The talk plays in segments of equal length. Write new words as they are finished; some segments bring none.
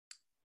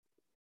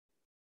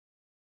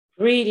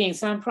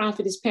Greetings. I'm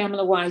Prophetess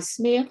Pamela Wise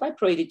Smith. I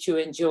pray that you're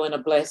enjoying a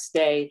blessed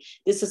day.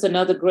 This is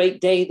another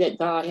great day that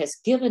God has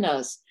given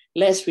us.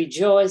 Let's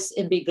rejoice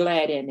and be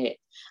glad in it.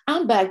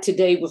 I'm back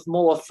today with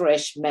more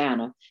fresh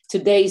manna.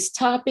 Today's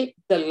topic,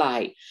 the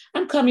light.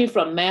 I'm coming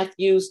from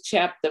Matthew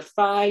chapter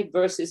 5,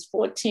 verses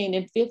 14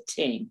 and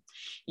 15.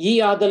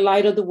 Ye are the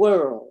light of the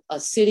world. A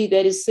city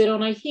that is set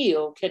on a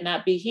hill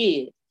cannot be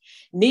hid.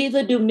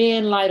 Neither do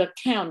men light a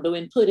candle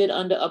and put it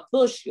under a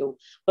bushel,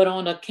 but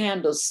on a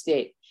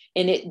candlestick,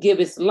 and it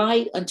giveth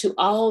light unto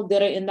all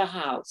that are in the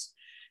house.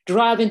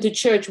 Driving to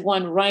church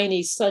one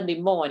rainy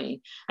Sunday morning,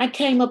 I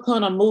came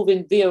upon a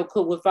moving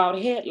vehicle without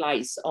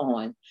headlights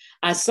on.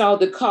 I saw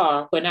the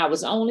car when I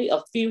was only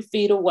a few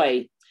feet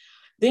away.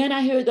 Then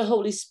I heard the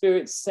Holy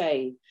Spirit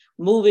say,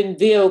 moving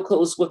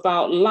vehicles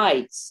without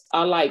lights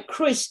are like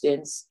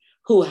Christians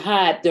who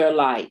hide their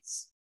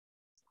lights.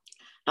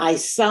 I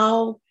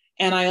saw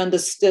and I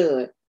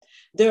understood.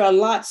 There are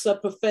lots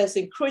of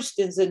professing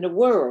Christians in the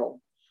world,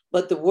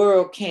 but the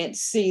world can't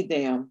see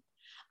them.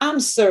 I'm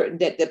certain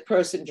that the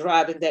person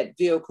driving that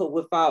vehicle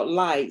without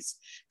lights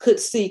could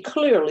see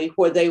clearly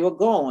where they were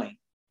going,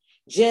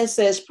 just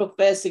as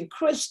professing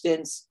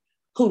Christians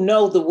who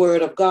know the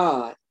word of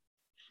God.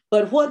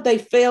 But what they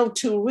fail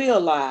to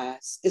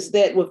realize is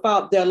that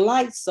without their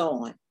lights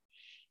on,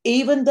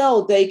 even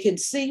though they can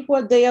see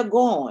where they are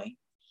going,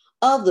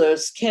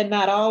 others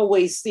cannot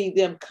always see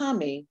them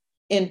coming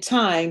in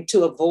time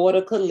to avoid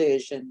a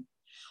collision.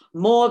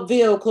 More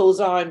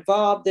vehicles are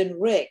involved in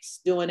wrecks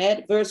during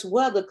adverse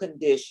weather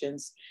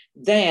conditions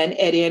than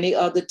at any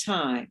other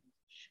time.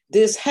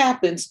 This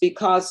happens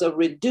because of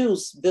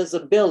reduced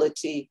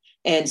visibility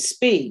and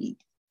speed.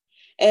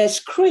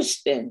 As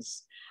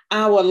Christians,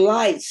 our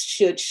lights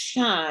should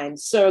shine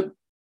so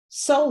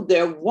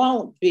there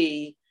won't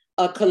be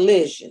a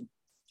collision.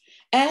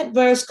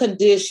 Adverse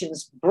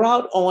conditions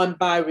brought on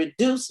by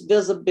reduced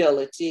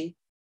visibility,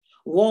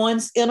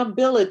 one's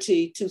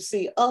inability to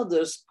see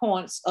others'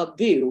 points of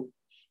view,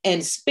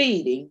 and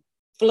speeding,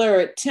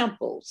 flared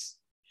temples.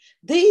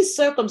 These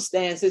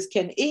circumstances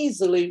can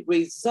easily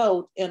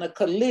result in a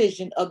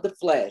collision of the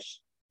flesh.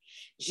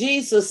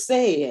 Jesus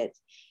said,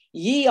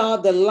 "Ye are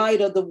the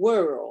light of the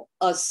world.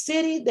 A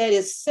city that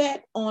is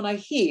set on a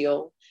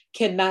hill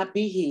cannot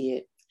be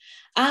hid."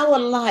 Our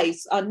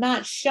lights are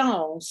not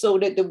shown so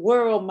that the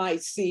world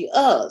might see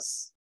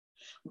us,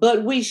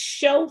 but we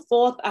show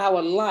forth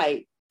our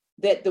light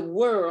that the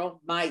world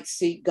might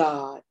see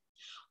God.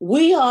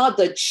 We are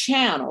the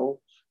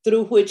channel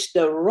through which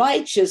the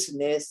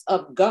righteousness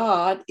of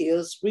God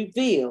is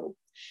revealed.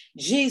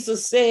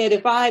 Jesus said,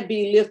 "If I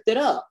be lifted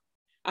up,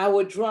 I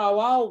will draw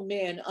all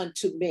men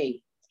unto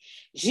me."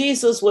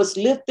 Jesus was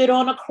lifted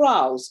on a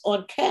cross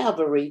on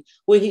Calvary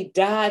where he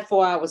died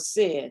for our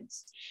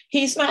sins.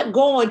 He's not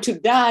going to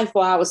die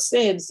for our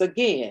sins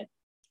again.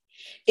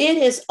 It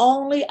is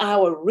only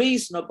our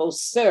reasonable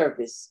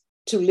service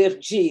to lift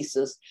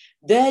Jesus,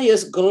 that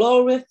is,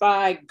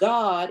 glorify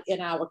God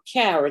in our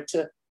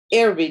character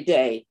every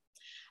day.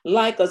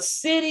 Like a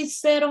city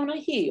set on a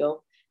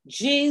hill,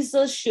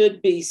 Jesus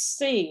should be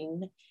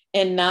seen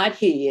and not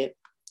hid.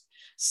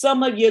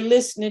 Some of you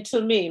listening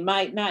to me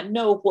might not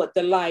know what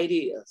the light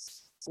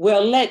is.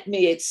 Well, let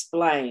me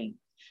explain.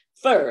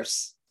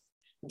 First,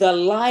 the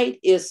light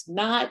is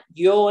not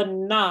your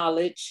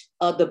knowledge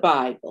of the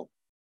Bible.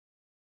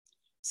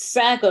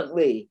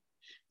 Secondly,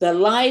 the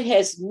light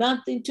has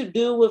nothing to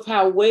do with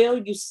how well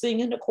you sing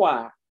in the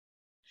choir.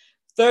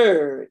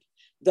 Third,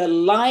 the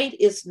light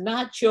is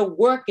not your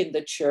work in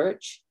the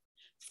church.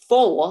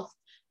 Fourth,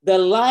 the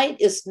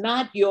light is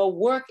not your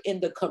work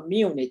in the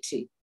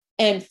community.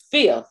 And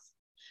fifth,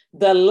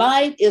 the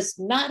light is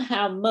not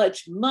how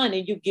much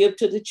money you give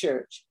to the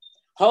church.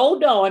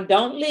 Hold on,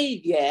 don't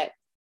leave yet.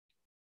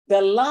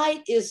 The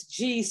light is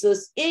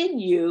Jesus in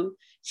you,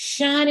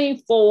 shining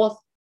forth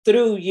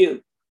through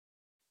you.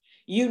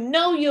 You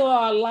know you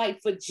are a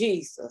light for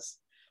Jesus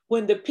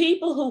when the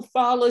people who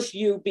follows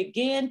you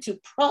begin to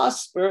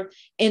prosper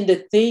in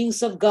the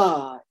things of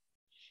God.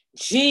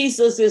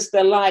 Jesus is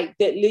the light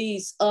that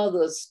leads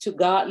others to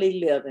godly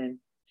living.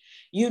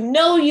 You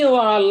know you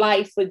are a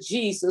light for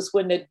Jesus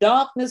when the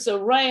darkness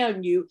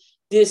around you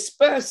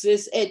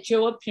disperses at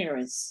your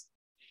appearance.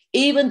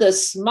 Even the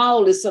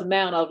smallest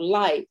amount of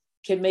light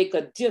can make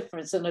a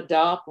difference in a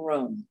dark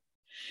room.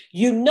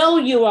 You know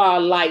you are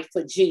a light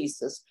for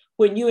Jesus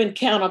when you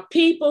encounter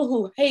people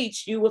who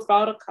hate you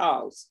without a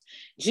cause.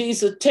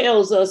 Jesus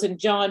tells us in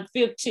John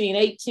 15,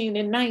 18,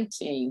 and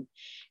 19,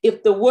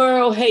 if the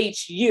world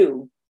hates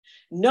you,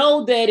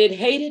 know that it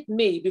hated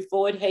me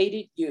before it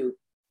hated you.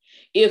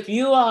 If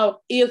you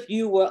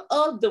were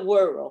of the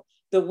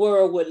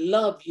world would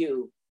love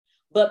you.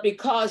 But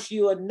because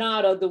you are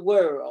not of the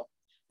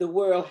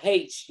world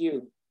hates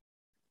you.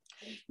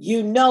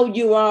 You know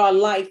you are a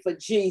light for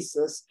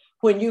Jesus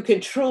when you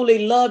can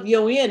truly love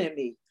your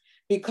enemy,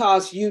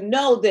 because you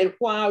know that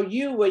while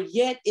you were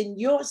yet in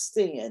your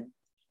sin,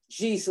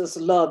 Jesus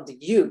loved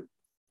you.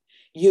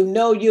 You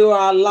know you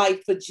are a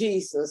light for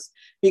Jesus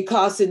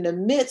because in the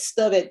midst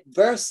of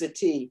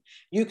adversity,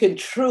 you can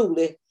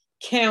truly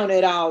Count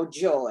it all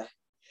joy.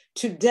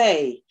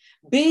 Today,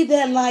 be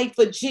that light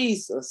for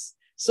Jesus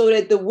so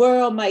that the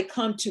world might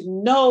come to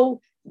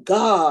know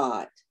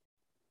God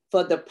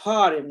for the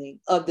pardoning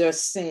of their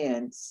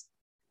sins.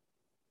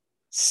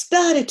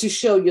 Study to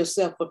show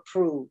yourself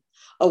approved,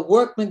 a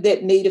workman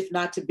that needeth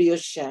not to be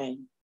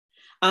ashamed.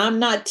 I'm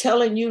not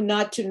telling you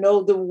not to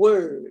know the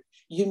word.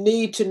 You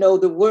need to know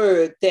the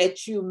word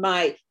that you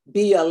might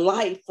be a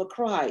light for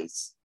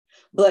Christ.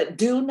 But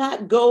do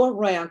not go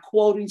around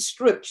quoting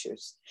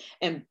scriptures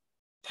and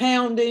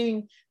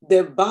pounding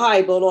the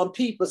Bible on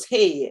people's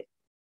head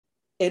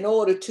in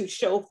order to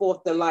show forth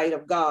the light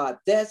of God.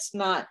 That's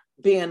not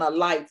being a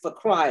light for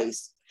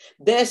Christ.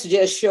 That's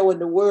just showing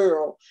the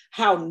world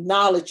how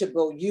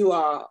knowledgeable you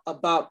are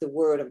about the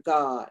word of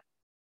God.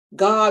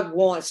 God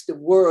wants the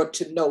world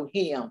to know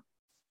him,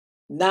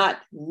 not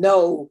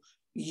know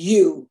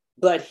you,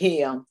 but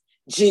him.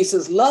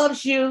 Jesus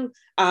loves you.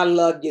 I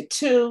love you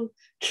too.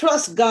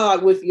 Trust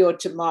God with your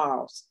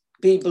tomorrows.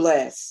 Be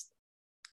blessed.